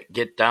 catch it,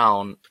 get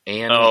down,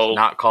 and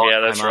not call it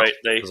timeout? Yeah, that's right.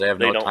 They have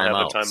no don't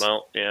timeouts. have a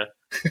timeout. Yeah,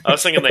 I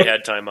was thinking they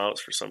had timeouts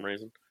for some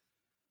reason.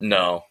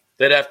 No,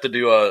 they'd have to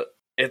do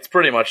it's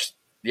pretty much,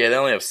 yeah, they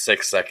only have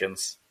 6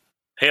 seconds.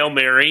 Hail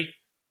Mary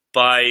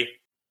by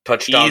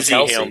touchdown easy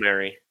Kelce. Hail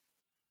Mary.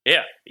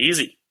 Yeah,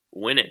 easy.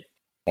 Winning.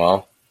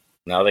 Well,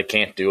 now they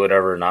can't do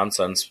whatever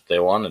nonsense they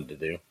wanted to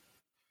do.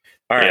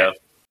 All right. Yeah.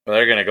 Well,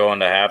 they're going to go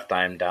into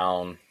halftime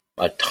down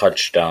a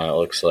touchdown, it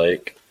looks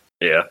like.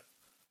 Yeah.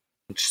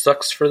 Which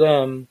sucks for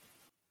them.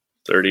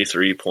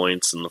 33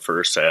 points in the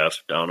first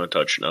half, down a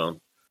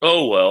touchdown.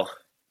 Oh, well.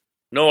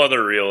 No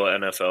other real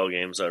NFL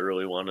games I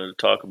really wanted to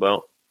talk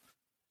about.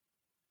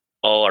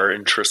 All our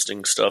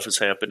interesting stuff is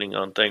happening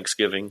on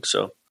Thanksgiving,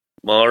 so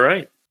all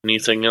right.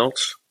 Anything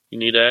else you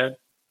need to add?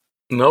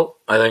 Nope.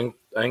 I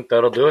think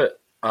that'll do it.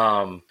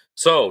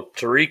 So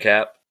to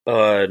recap,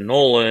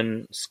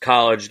 Nolan's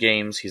college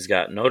games, he's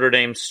got Notre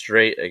Dame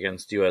straight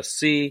against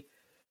USC,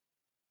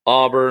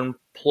 Auburn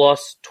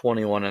plus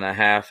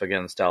 21.5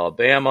 against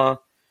Alabama,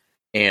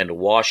 and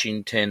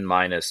Washington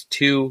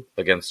 -2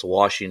 against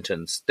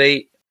Washington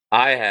State.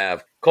 I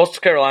have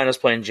Coastal Carolina's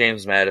playing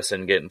James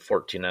Madison getting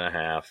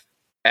 14.5.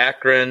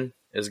 Akron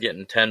is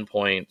getting 10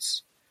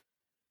 points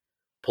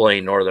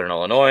playing Northern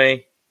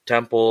Illinois.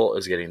 Temple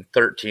is getting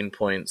 13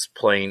 points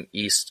playing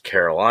East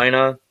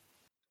Carolina.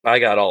 I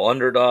got all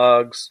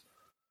underdogs.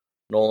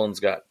 Nolan's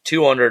got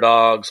 2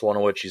 underdogs, one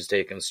of which he's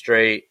taken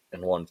straight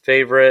and one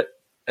favorite.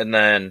 And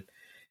then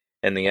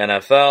in the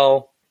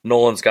NFL,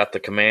 Nolan's got the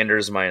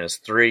Commanders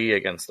 -3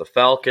 against the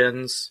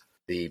Falcons.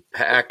 The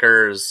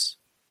Packers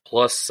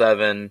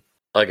 +7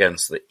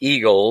 against the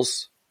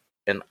Eagles.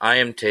 And I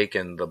am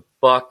taking the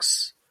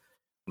Bucks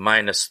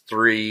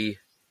 -3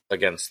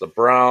 against the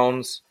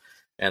Browns.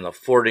 And the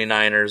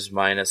 49ers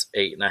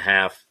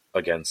 -8.5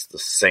 against the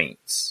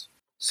Saints.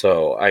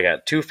 So I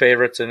got 2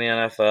 favorites in the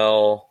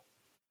NFL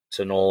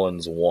to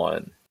Nolan's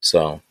 1.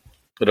 So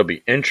it'll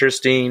be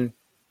interesting.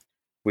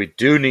 We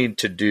do need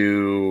to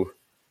do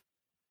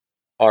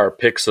our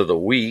picks of the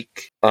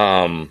week.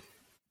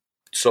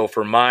 So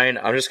for mine,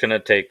 I'm just going to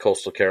take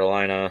Coastal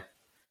Carolina.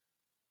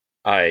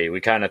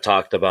 We kind of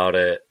talked about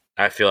it.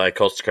 I feel like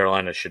Coastal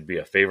Carolina should be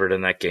a favorite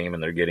in that game,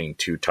 and they're getting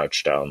 2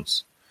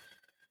 touchdowns.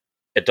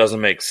 It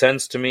doesn't make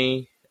sense to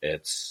me.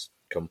 It's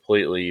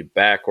completely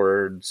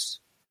backwards,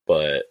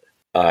 but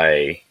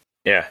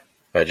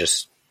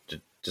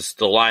just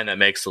the line that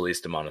makes the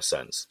least amount of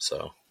sense.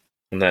 So,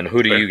 and then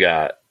who do you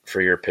got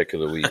for your pick of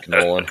the week,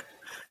 Nolan?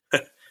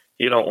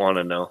 You don't want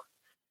to know.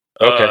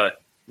 Okay.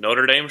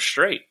 Notre Dame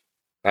straight.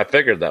 I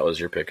figured that was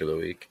your pick of the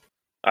week.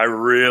 I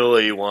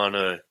really want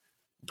to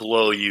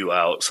blow you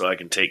out so I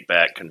can take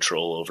back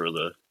control over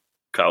the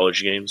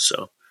college games.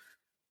 So,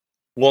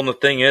 well, and the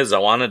thing is, I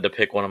wanted to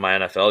pick one of my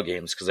NFL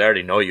games because I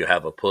already know you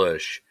have a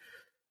push.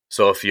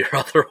 So if your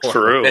other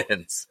one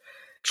wins,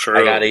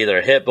 I got to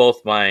either hit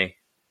both my...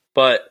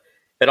 But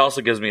it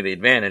also gives me the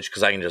advantage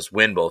because I can just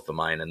win both of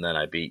mine and then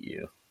I beat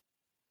you.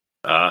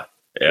 Yeah.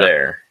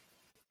 There.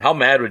 How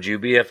mad would you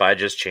be if I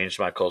just changed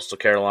my Coastal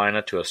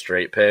Carolina to a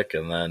straight pick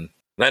and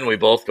then we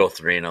both go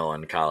 3-0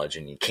 in college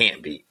and you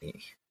can't beat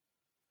me?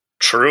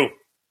 True.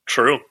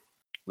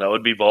 That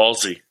would be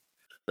ballsy.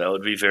 That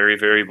would be very,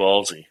 very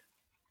ballsy.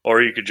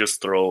 Or you could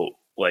just go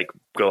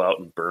out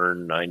and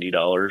burn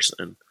 $90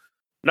 and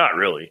not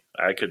really.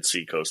 I could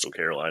see Coastal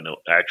Carolina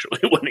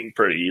actually winning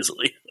pretty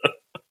easily.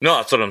 No,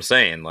 that's what I'm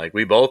saying. Like,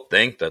 we both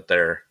think that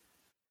they're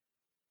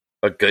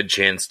a good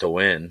chance to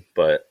win,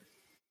 but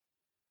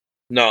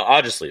no,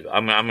 I'll just leave it.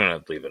 I'm going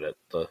to leave it at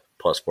the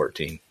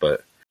 +14,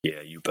 but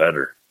yeah, you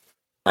better.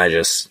 It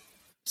just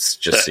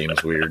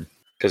seems weird.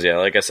 Because,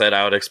 like I said,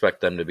 I would expect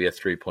them to be a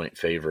 3-point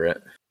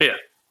favorite. Yeah.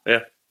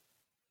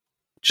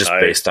 Just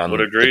based on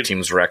the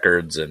team's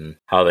records and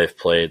how they've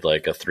played,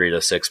 like a 3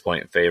 to 6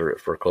 point favorite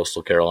for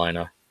Coastal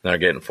Carolina. And they're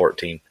getting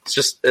 14. It's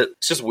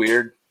just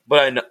weird.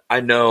 But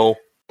I know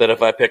that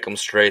if I pick them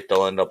straight,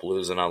 they'll end up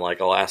losing on like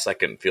a last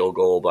second field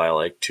goal by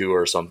like 2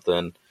 or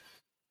something.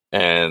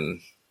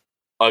 And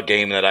a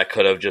game that I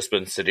could have just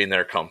been sitting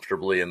there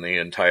comfortably in the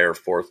entire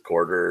fourth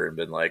quarter and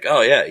been like,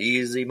 oh yeah,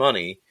 easy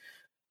money.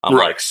 I'm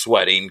like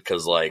sweating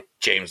because like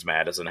James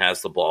Madison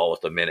has the ball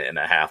with 1.5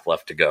 minutes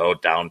left to go,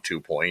 down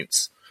 2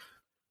 points.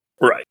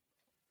 Right.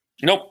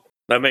 Nope.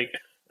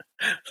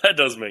 That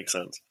does make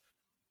sense.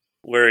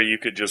 Where you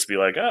could just be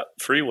like,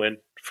 free win,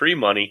 free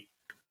money.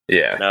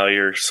 Yeah. Now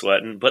you're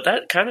sweating. But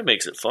that kind of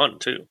makes it fun,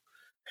 too.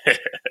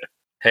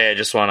 Hey, I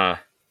just want to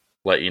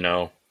let you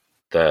know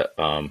that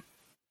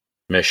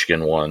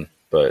Michigan won,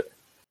 but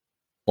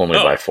only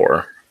by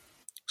 4.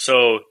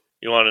 So,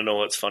 you want to know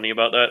what's funny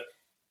about that?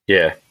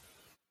 Yeah.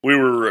 We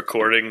were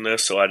recording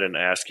this, so I didn't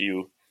ask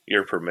you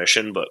your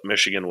permission, but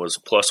Michigan was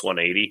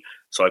 +180,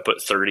 so I put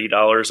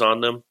 $30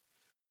 on them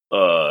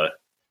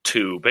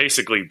to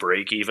basically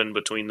break even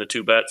between the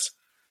 2 bets.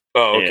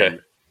 Oh, okay.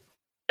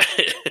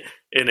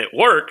 And it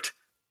worked,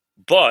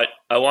 but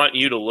I want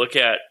you to look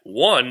at,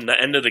 the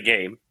end of the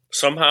game.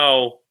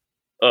 Somehow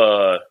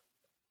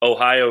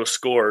Ohio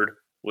scored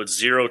with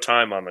 0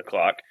 time on the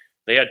clock.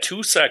 They had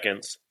 2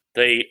 seconds.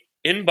 They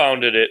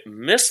inbounded it,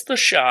 missed the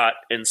shot,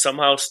 and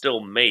somehow still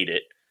made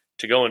it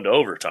to go into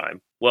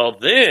overtime. Well,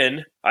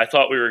 then I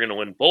thought we were going to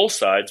win both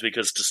sides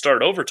because to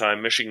start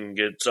overtime, Michigan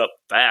gets up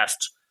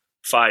fast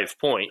 5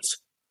 points.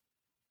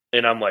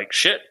 And I'm like,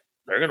 shit,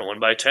 they're going to win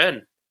by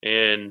 10.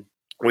 And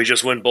we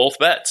just win both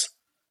bets.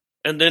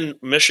 And then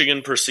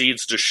Michigan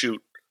proceeds to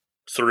shoot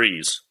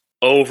threes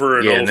over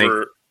and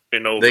over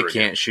and over. They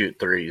can't shoot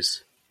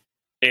threes.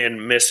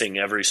 And missing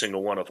every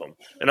single one of them.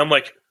 And I'm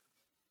like,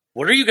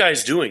 what are you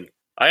guys doing?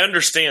 I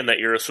understand that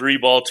you're a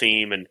 3-ball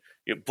team,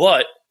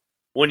 but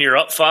when you're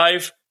up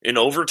 5 in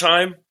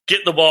overtime,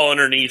 get the ball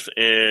underneath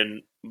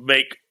and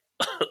make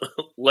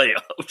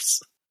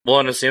layups. Well,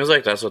 and it seems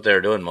like that's what they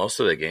were doing most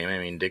of the game. I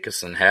mean,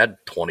 Dickinson had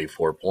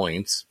 24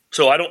 points.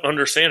 So I don't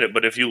understand it,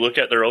 but if you look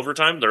at their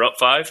overtime, they're up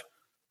 5,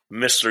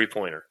 miss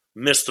 3-pointer,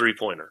 miss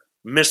 3-pointer,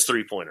 miss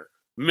 3-pointer,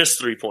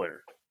 miss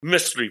 3-pointer.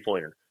 missed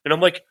 3-pointer. And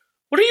I'm like,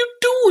 what are you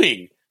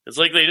doing? It's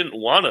like they didn't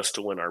want us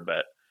to win our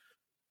bet.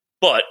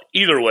 But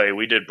either way,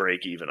 we did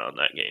break even on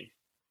that game.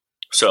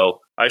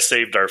 So I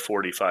saved our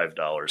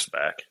 $45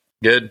 back.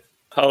 Good.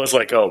 I was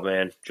like, oh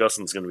man,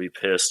 Justin's going to be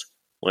pissed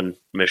when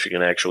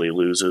Michigan actually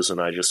loses, and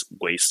I just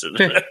wasted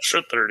an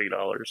extra $30.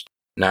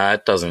 Nah,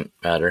 it doesn't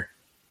matter.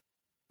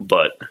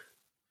 But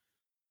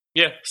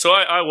yeah, so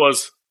I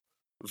was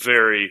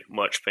very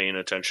much paying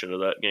attention to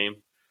that game.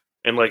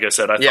 And like I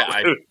said, I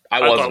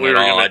wasn't we were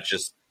at all. going to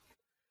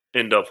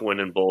end up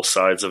winning both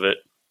sides of it.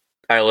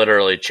 I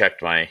literally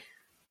checked my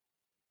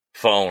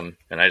phone,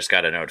 and I just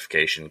got a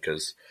notification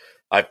because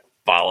I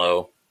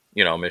follow,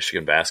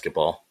 Michigan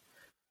basketball.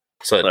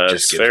 So it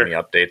just gives me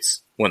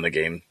updates when the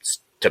game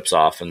tips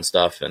off and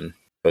stuff. And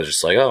I was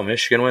just like, oh,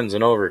 Michigan wins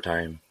in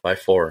overtime by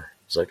 4.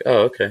 It's like, oh,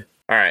 okay.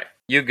 All right.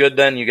 You good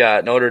then? You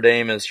got Notre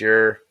Dame as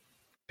your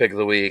pick of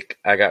the week.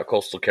 I got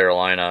Coastal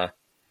Carolina.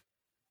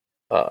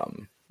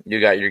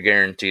 You got your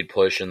guaranteed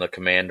push in the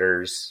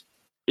Commanders.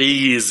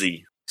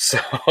 Easy. So,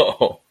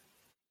 all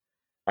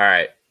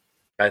right.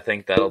 I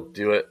think that'll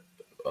do it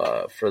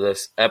for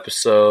this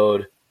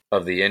episode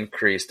of the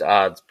Increased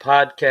Odds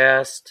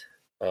podcast.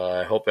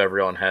 I hope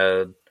everyone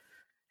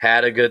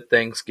had a good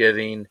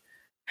Thanksgiving,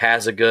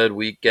 has a good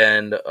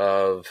weekend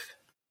of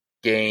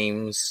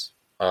games,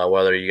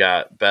 whether you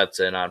got bets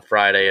in on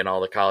Friday and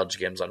all the college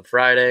games on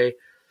Friday,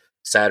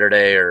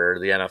 Saturday, or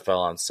the NFL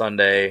on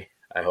Sunday.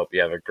 I hope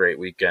you have a great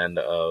weekend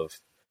of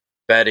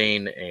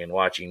betting and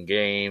watching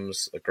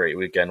games, a great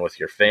weekend with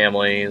your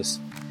families,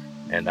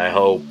 and I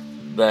hope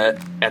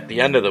that at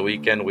the end of the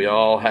weekend we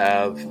all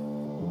have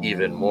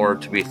even more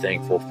to be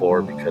thankful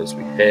for because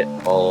we hit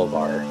all of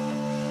our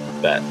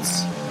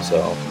bets.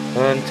 So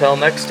until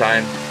next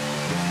time,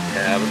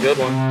 have a good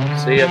one.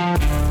 See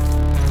ya.